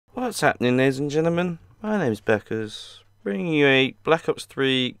What's happening, ladies and gentlemen? My name's Beckers, bringing you a Black Ops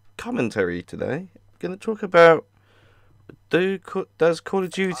 3 commentary today. I'm going to talk about does Call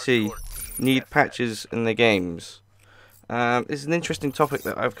of Duty need patches in the games? It's an interesting topic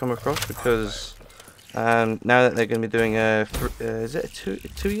that I've come across because now that they're going to be doing is it a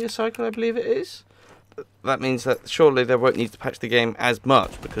two-year cycle, I believe it is? That means that surely they won't need to patch the game as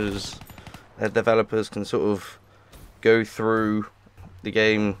much because developers can sort of go through the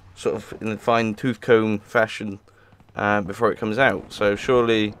game sort of in a fine tooth comb fashion before it comes out. So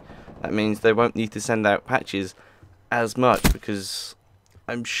surely that means they won't need to send out patches as much, because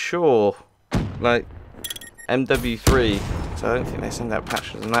I'm sure, like MW3, so I don't think they send out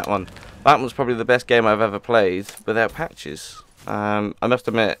patches on that one. That was probably the best game I've ever played without patches. I must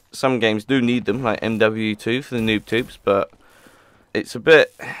admit, some games do need them, like MW2 for the noob tubes, but it's a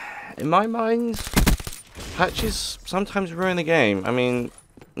bit, in my mind, patches sometimes ruin the game. I mean,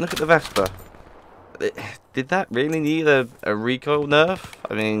 look at the Vesper. Did that really need a recoil nerf?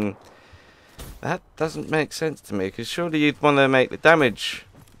 I mean, that doesn't make sense to me, because surely you'd want to make the damage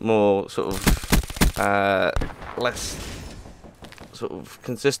more sort of less sort of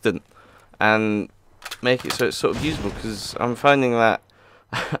consistent and make it so it's sort of usable, because I'm finding that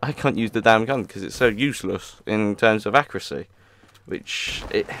I can't use the damn gun because it's so useless in terms of accuracy, which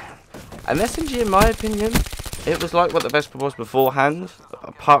an SMG, in my opinion, it was like what the Vesper was beforehand,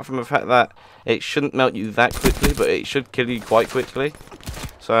 apart from the fact that it shouldn't melt you that quickly, but it should kill you quite quickly.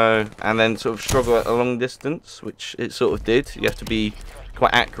 So, and then sort of struggle at a long distance, which it sort of did. You have to be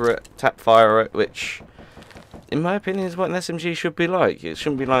quite accurate, tap fire it, which, in my opinion, is what an SMG should be like. It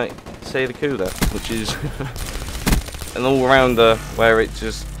shouldn't be like, say, the Cooler, which is an all-rounder where it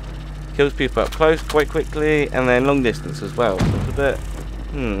just kills people up close quite quickly, and then long distance as well. So it's a bit,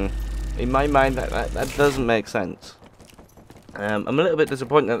 in my mind, that doesn't make sense. I'm a little bit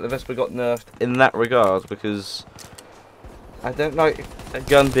disappointed that the Vesper got nerfed in that regard, because I don't like a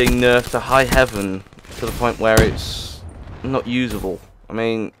gun being nerfed to high heaven to the point where it's not usable. I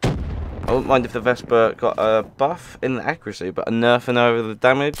mean, I wouldn't mind if the Vesper got a buff in the accuracy, but a nerf in over the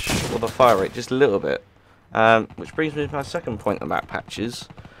damage or the fire rate just a little bit. Which brings me to my second point about patches.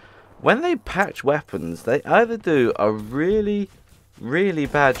 When they patch weapons, they either do a really, really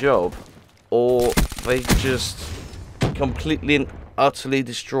bad job, or they just completely and utterly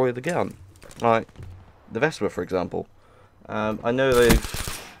destroy the gun. Like the Vesper, for example. I know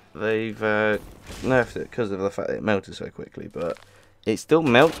they've nerfed it because of the fact that it melted so quickly, but it still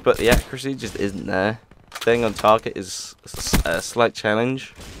melts, but the accuracy just isn't there. Staying on target is a slight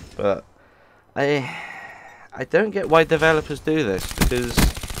challenge, but I don't get why developers do this, because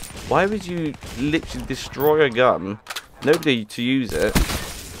why would you literally destroy a gun, nobody to use it,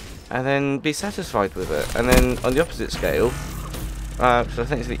 and then be satisfied with it? And then on the opposite scale, so I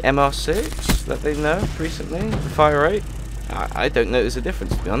think it's the MR6 that they nerfed recently, the fire rate. I don't notice a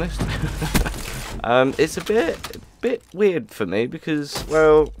difference, to be honest. It's a bit weird for me, because,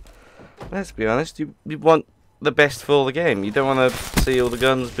 well, let's be honest, you want the best for the game. You don't want to see all the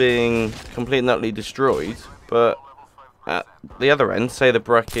guns being completely and utterly destroyed, but at the other end, say the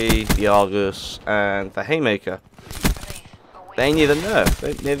Brecci, the Argus, and the Haymaker, they need a nerf.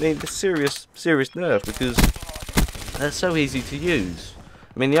 They need a serious nerf, because they're so easy to use.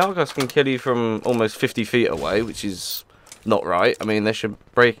 I mean, the Argus can kill you from almost 50 feet away, which is not right. I mean, they should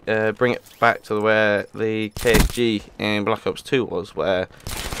bring it back to where the KSG in Black Ops 2 was, where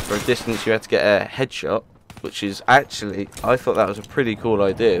for a distance you had to get a headshot, which is actually, I thought that was a pretty cool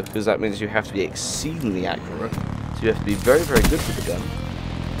idea, because that means you have to be exceedingly accurate, so you have to be very, very good with the gun.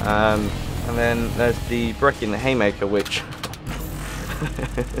 And then there's the Brecci and the Haymaker, which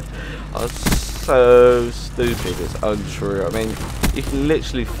are so stupid, it's untrue. I mean, you can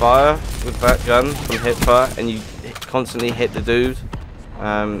literally fire with that gun from hip fire, and you constantly hit the dude.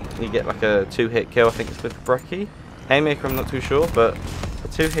 You get like a 2-hit kill, I think it's with the Brecci. Haymaker, I'm not too sure, but a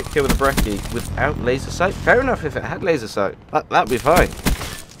 2-hit kill with the Brecci without laser sight. Fair enough if it had laser sight, that'd be fine.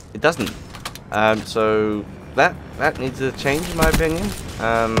 It doesn't. So that needs to change, in my opinion.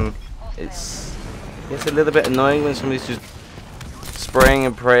 It's a little bit annoying when somebody's just spraying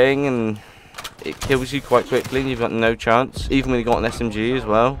and praying and it kills you quite quickly and you've got no chance, even when you've got an SMG as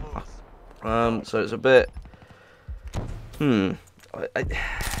well. So it's a bit the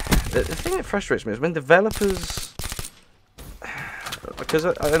thing that frustrates me is when developers, because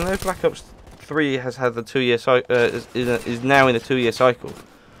I know Black Ops 3 has had the 2-year cycle, is now in a 2-year cycle.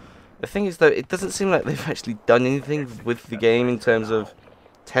 The thing is, though, it doesn't seem like they've actually done anything with the game in terms of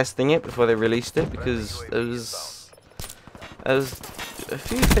testing it before they released it, because there was a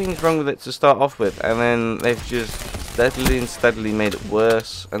few things wrong with it to start off with, and then they've just steadily and steadily made it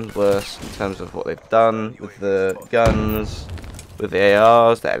worse and worse in terms of what they've done with the guns, with the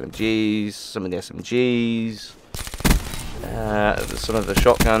ARs, the LMGs, some of the SMGs, some of the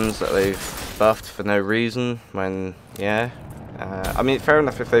shotguns that they've buffed for no reason. When, yeah, I mean, fair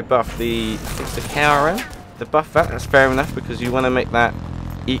enough if they buff the, I think it's the KRM, they buff that, that's fair enough, because you want to make that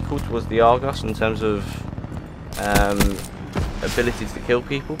equal towards the Argos in terms of abilities to kill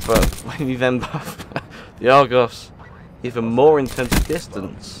people, but when you then buff the Argos even more in terms of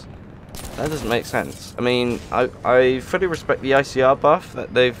distance, that doesn't make sense. I mean, I fully respect the ICR buff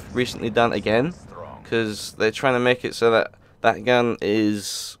that they've recently done again, because they're trying to make it so that that gun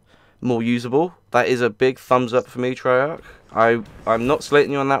is more usable. That is a big thumbs up for me, Treyarch. I'm not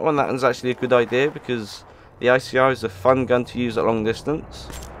slating you on that one. That one's actually a good idea, because the ICR is a fun gun to use at long distance,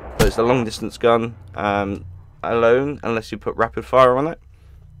 but it's a long distance gun alone, unless you put rapid fire on it,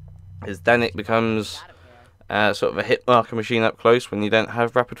 is then it becomes sort of a hit marker machine up close when you don't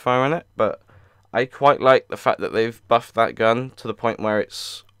have rapid fire on it. But I quite like the fact that they've buffed that gun to the point where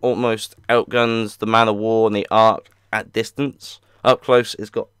it's almost outguns the Man of War and the Arc at distance. Up close,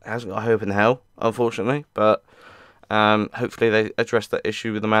 hasn't got a hope in hell, unfortunately. But hopefully they address that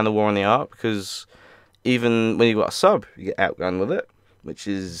issue with the Man of War and the Arc, because even when you've got a sub, you get outgunned with it, which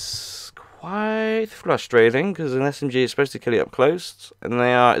is quite frustrating, because an SMG is supposed to kill you up close, and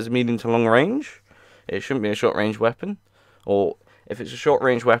they are as medium to long range. It shouldn't be a short range weapon, or if it's a short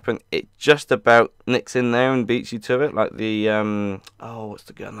range weapon, it just about nicks in there and beats you to it, like the oh, what's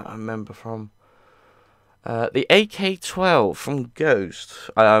the gun that I remember from? The AK-12 from Ghost.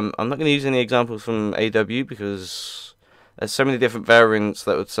 I'm not going to use any examples from AW, because there's so many different variants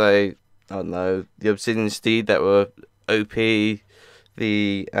that would say, I don't know, the Obsidian Steed that were OP,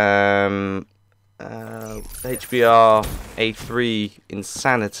 the HBR A3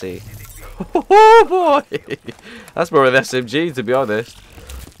 Insanity. Oh boy, that's more of an SMG, to be honest.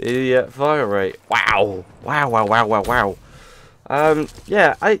 The fire rate. Wow, wow, wow, wow, wow, wow.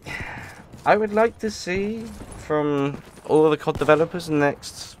 Yeah, I would like to see from all of the COD developers in their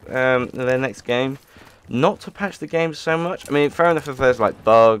next game, not to patch the game so much. I mean, fair enough if there's like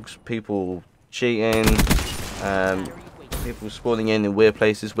bugs, people cheating, people spawning in weird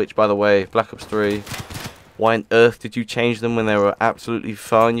places, which, by the way, Black Ops 3, why on earth did you change them when they were absolutely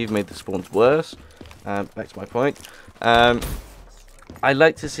fine? You've made the spawns worse. Back to my point. I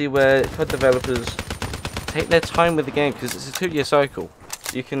like to see where COD developers take their time with the game, because it's a 2-year cycle.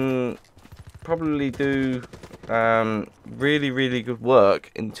 You can probably do really, really good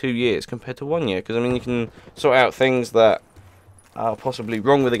work in 2 years compared to 1 year, because I mean, you can sort out things that are possibly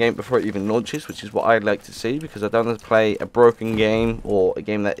wrong with the game before it even launches, which is what I'd like to see, because I don't want to play a broken game or a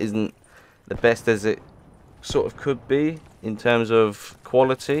game that isn't the best as it sort of could be in terms of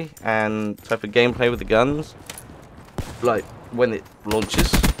quality and type of gameplay with the guns, like when it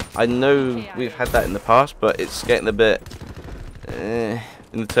launches. I know we've had that in the past, but it's getting a bit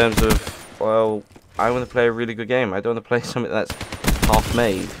in terms of, well, I want to play a really good game. I don't want to play something that's half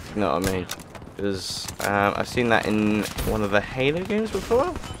made, if you know what I mean. Because I've seen that in one of the Halo games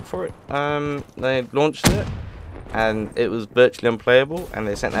before they launched it, and it was virtually unplayable, and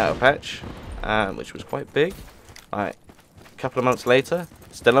they sent out a patch, which was quite big. Like, a couple of months later,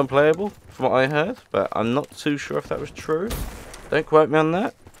 still unplayable, from what I heard, but I'm not too sure if that was true. Don't quote me on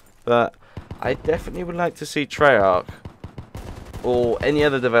that, but I definitely would like to see Treyarch, or any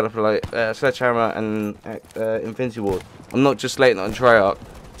other developer like Sledgehammer and Infinity Ward, I'm not just slating it on Treyarch,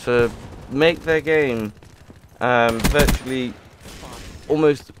 to make their game virtually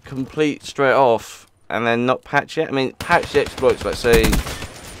almost complete straight off, and then not patch it. I mean, patch the exploits, let's say,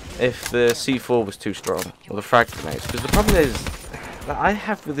 if the C4 was too strong, or the frag grenades. Because the problem is, that I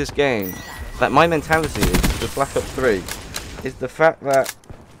have with this game, that my mentality is, with Black Ops 3, is the fact that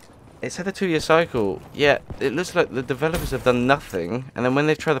it's had a 2-year cycle, yet it looks like the developers have done nothing, and then when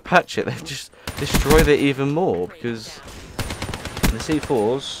they try to patch it, they've just destroyed it even more, because the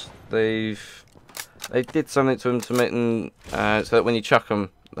C4s, they did something to them to make them so that when you chuck them,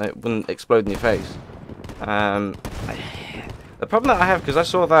 they wouldn't explode in your face. The problem that I have, because I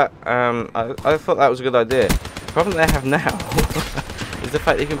saw that, I thought that was a good idea. The problem that I have now is the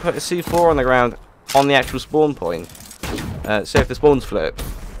fact that you can put a C4 on the ground on the actual spawn point. Say if the spawns flip,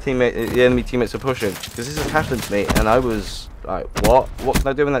 the enemy teammates are pushing. Because this has happened to me, and I was like, what? What can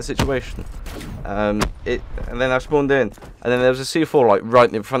I do in that situation? And then I spawned in, and then there was a C4 like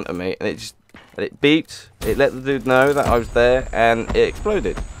right in front of me, and it beeped. It let the dude know that I was there, and it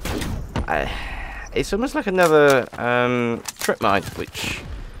exploded. It's almost like another trip mine, which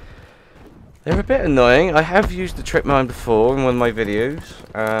they're a bit annoying. I have used the trip mine before in one of my videos.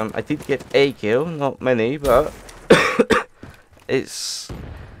 I did get a kill, not many, but it's...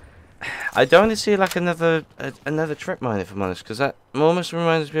 I don't want to see like another trip mine, if I'm honest, because that almost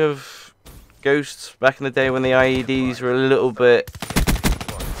reminds me of Ghosts back in the day when the IEDs were a little bit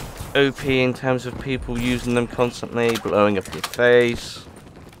OP in terms of people using them constantly, blowing up your face.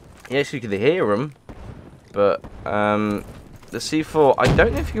 Yes, you could hear them, but the C4, I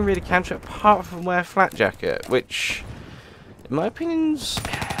don't know if you can really counter it apart from wear a flat jacket, which, in my opinion,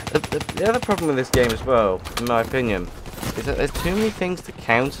 the other problem with this game as well, in my opinion, is that there's too many things to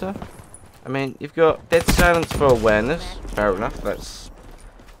counter. I mean, you've got dead silence for awareness, fair enough,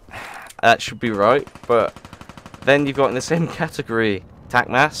 that should be right, but then you've got in the same category tac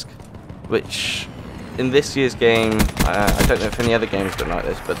mask, which in this year's game, I don't know if any other games have been like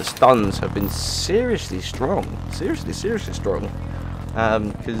this, but the stuns have been seriously strong, seriously strong,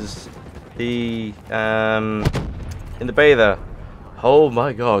 because in the beta, oh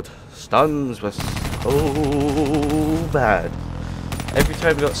my god, stuns were so bad. Every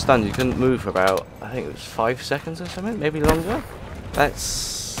time you got stunned, you couldn't move for about, I think it was 5 seconds or something, maybe longer.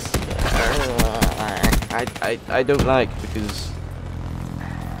 That's... I don't like, because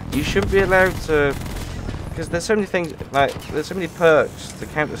you shouldn't be allowed to... Because there's so many things, like, there's so many perks to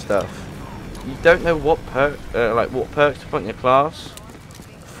counter stuff. You don't know what what perks to put in your class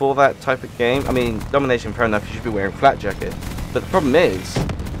for that type of game. I mean, domination, fair enough, you should be wearing flat jacket. But the problem is,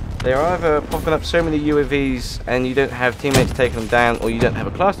 they are either popping up so many UAVs and you don't have teammates taking them down, or you don't have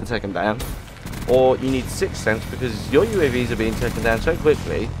a class to take them down, or you need Sixth Sense because your UAVs are being taken down so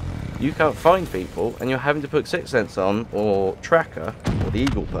quickly you can't find people and you're having to put Sixth Sense on, or Tracker, or the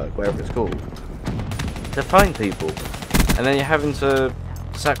Eagle perk, whatever it's called, to find people. And then you're having to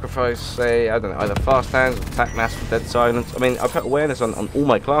sacrifice, say, I don't know, either fast hands or tac mask or dead silence. I mean, I put awareness on all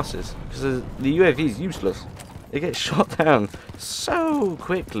my classes because the UAV is useless. It gets shot down so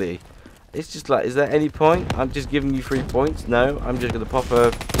quickly. It's just like, is there any point? I'm just giving you 3 points. No, I'm just going to pop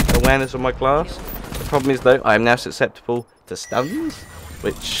a awareness on my class. The problem is, though, I am now susceptible to stuns,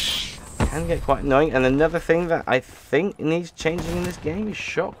 which can get quite annoying. And another thing that I think needs changing in this game is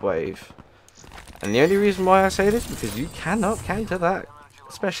shockwave. And the only reason why I say this is because you cannot counter that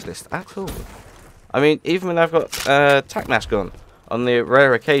specialist at all. I mean, even when I've got tac mask on the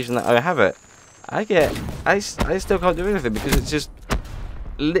rare occasion that I have it, I still can't do anything because it just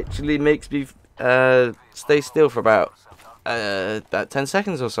literally makes me stay still for about 10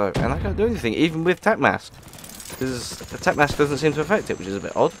 seconds or so, and I can't do anything even with tac mask because the tac mask doesn't seem to affect it, which is a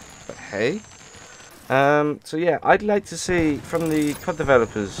bit odd. But hey, so yeah, I'd like to see from the COD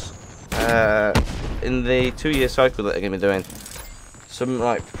developers in the 2-year cycle that they're going to be doing some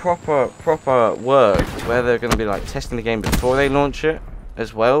like proper work where they're going to be like testing the game before they launch it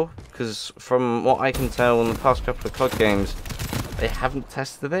as well, because from what I can tell in the past couple of COD games, they haven't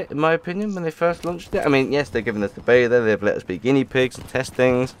tested it, in my opinion, when they first launched it. I mean, yes, they're giving us the beta, they've let us be guinea pigs and test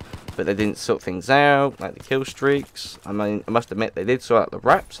things, but they didn't sort things out, like the kill streaks. I mean, I must admit, they did sort out the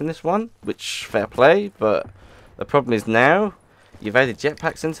wraps in this one, which, fair play, but the problem is now, you've added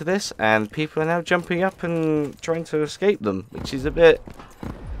jetpacks into this, and people are now jumping up and trying to escape them, which is a bit...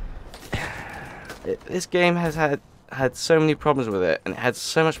 This game has had so many problems with it, and it had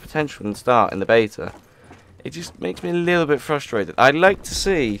so much potential in the start in the beta. It just makes me a little bit frustrated. I'd like to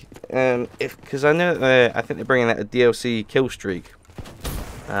see because I know that I think they're bringing out a DLC kill streak.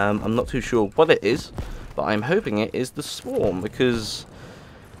 I'm not too sure what it is, but I'm hoping it is the swarm, because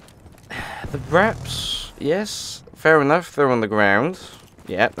the wraps, yes, fair enough, they're on the ground.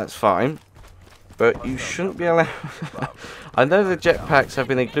 Yeah, that's fine. But you shouldn't be allowed... I know the jetpacks have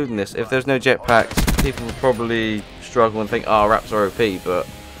been including this. If there's no jetpacks, people will probably struggle and think, oh, wraps are OP, but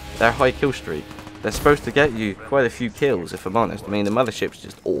they're high kill streak. They're supposed to get you quite a few kills, if I'm honest. I mean, the mothership's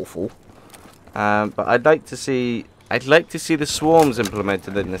just awful. But I'd like to see the swarms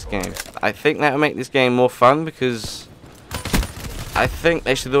implemented in this game. I think that would make this game more fun, because I think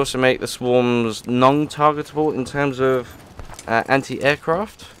they should also make the swarms non-targetable in terms of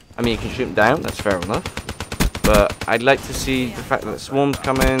anti-aircraft. I mean, you can shoot them down, that's fair enough. But I'd like to see the fact that swarms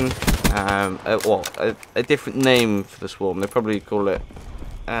come in, a different name for the swarm. They probably call it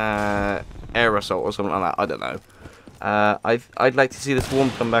air assault or something like that, I don't know. I'd like to see the swarm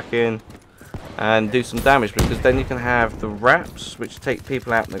come back in and do some damage, because then you can have the wraps, which take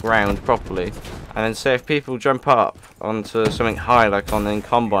people out on the ground properly, and then say if people jump up onto something high, like on the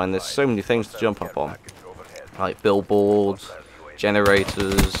Combine, there's so many things to jump up on, like billboards,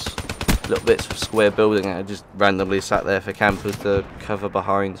 generators, little bits of square building that are just randomly sat there for campers to cover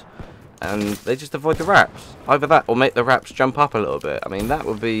behind, and they just avoid the wraps. Either that or make the wraps jump up a little bit. I mean, that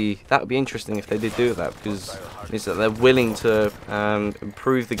would be interesting if they did do that, because it means that they're willing to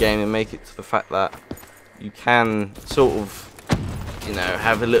improve the game and make it to the fact that you can sort of, you know,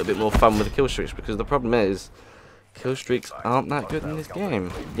 have a little bit more fun with the kill streaks, because the problem is kill streaks aren't that good in this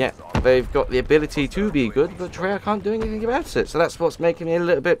game. Yeah, they've got the ability to be good, but Treyarch can't do anything about it. So that's what's making me a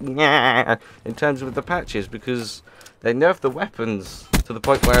little bit in terms of the patches, because they nerf the weapons to the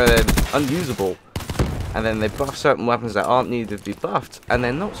point where they're unusable, and then they buff certain weapons that aren't needed to be buffed, and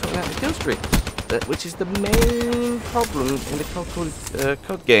they're not sorting out the kill streaks, which is the main problem in the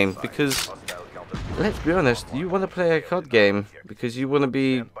COD game. Because let's be honest, you want to play a COD game because you want to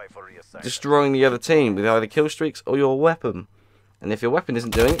be destroying the other team with either kill streaks or your weapon, and if your weapon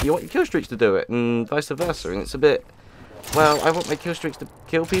isn't doing it, you want your kill streaks to do it, and vice versa. And it's a bit, well, I want my kill streaks to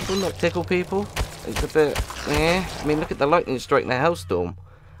kill people, not tickle people. It's a bit, I mean, look at the lightning strike and the hailstorm.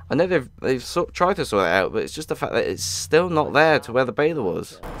 I know they've tried to sort it out, but it's just the fact that it's still not there to where the Baylor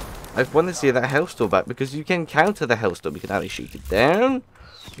was. I want to see that hailstorm back, because you can counter the hailstorm. You can either shoot it down,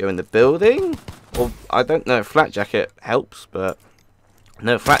 go in the building, or I don't know if Flat Jacket helps, but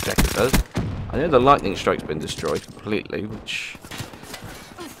no, Flat Jacket does. I know the lightning strike's been destroyed completely, which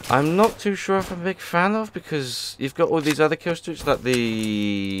I'm not too sure if I'm a big fan of, because you've got all these other kill streaks like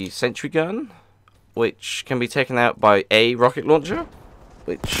the sentry gun, which can be taken out by a rocket launcher,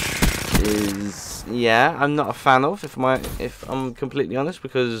 which is, yeah, I'm not a fan of, if I'm completely honest,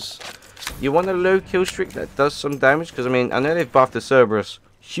 because you want a low kill streak that does some damage. Because I mean, I know they've buffed the Cerberus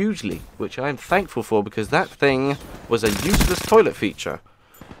hugely, which I'm thankful for, because that thing was a useless toilet feature.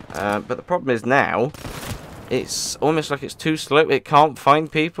 But the problem is now, it's almost like it's too slow. It can't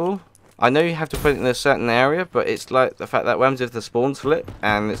find people. I know you have to put it in a certain area, but it's like the fact that what happens if the spawn slip,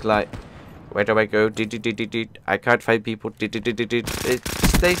 and it's like, where do I go? I can't find people. It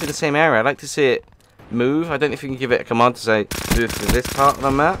stays in the same area. I'd like to see it move. I don't know if you can give it a command to say, move to this part of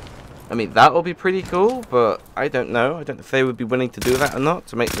the map. I mean, that would be pretty cool, but I don't know. I don't know if they would be willing to do that or not,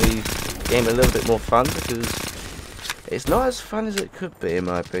 to make the game a little bit more fun, because it's not as fun as it could be, in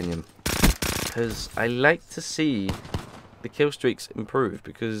my opinion. Because I like to see the kill streaks improve,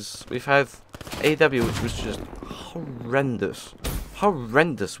 because we've had AW, which was just horrendous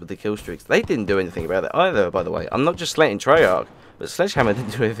with the kill streaks. They didn't do anything about it either, by the way. I'm not just slating Treyarch, but Sledgehammer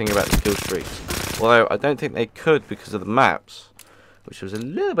didn't do anything about the kill streaks. Although I don't think they could, because of the maps, which was a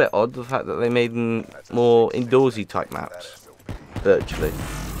little bit odd, the fact that they made them more indoorsy type maps, virtually.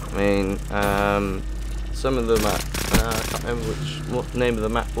 I mean, some of the map, I can't remember what the name of the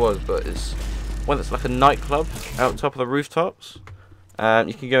map was, but it's one that's like a nightclub out top of the rooftops.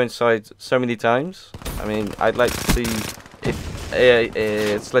 You can go inside so many times. I mean, I'd like to see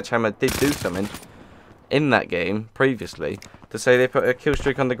if Sledgehammer did do something in that game previously, to say they put a kill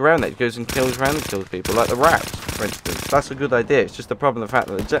streak on the ground that goes and kills random kills people, like the rats, for instance. That's a good idea. It's just the problem, the fact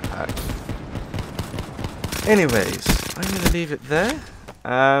that the jetpacks. Anyways, I'm going to leave it there.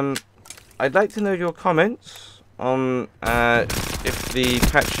 I'd like to know your comments on if the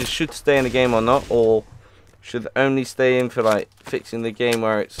patches should stay in the game or not, or should only stay in for like fixing the game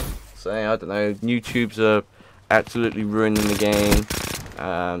where it's, say, I don't know, YouTubes are absolutely ruining the game.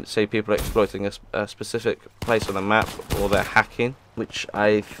 Say people are exploiting a specific place on the map, or they're hacking, which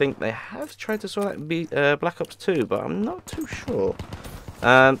I think they have tried to sort out in Black Ops 2, but I'm not too sure.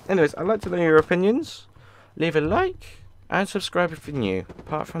 Anyways, I'd like to know your opinions. Leave a like and subscribe if you're new.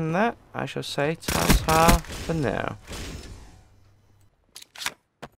 Apart from that, I shall say ta-ta for now.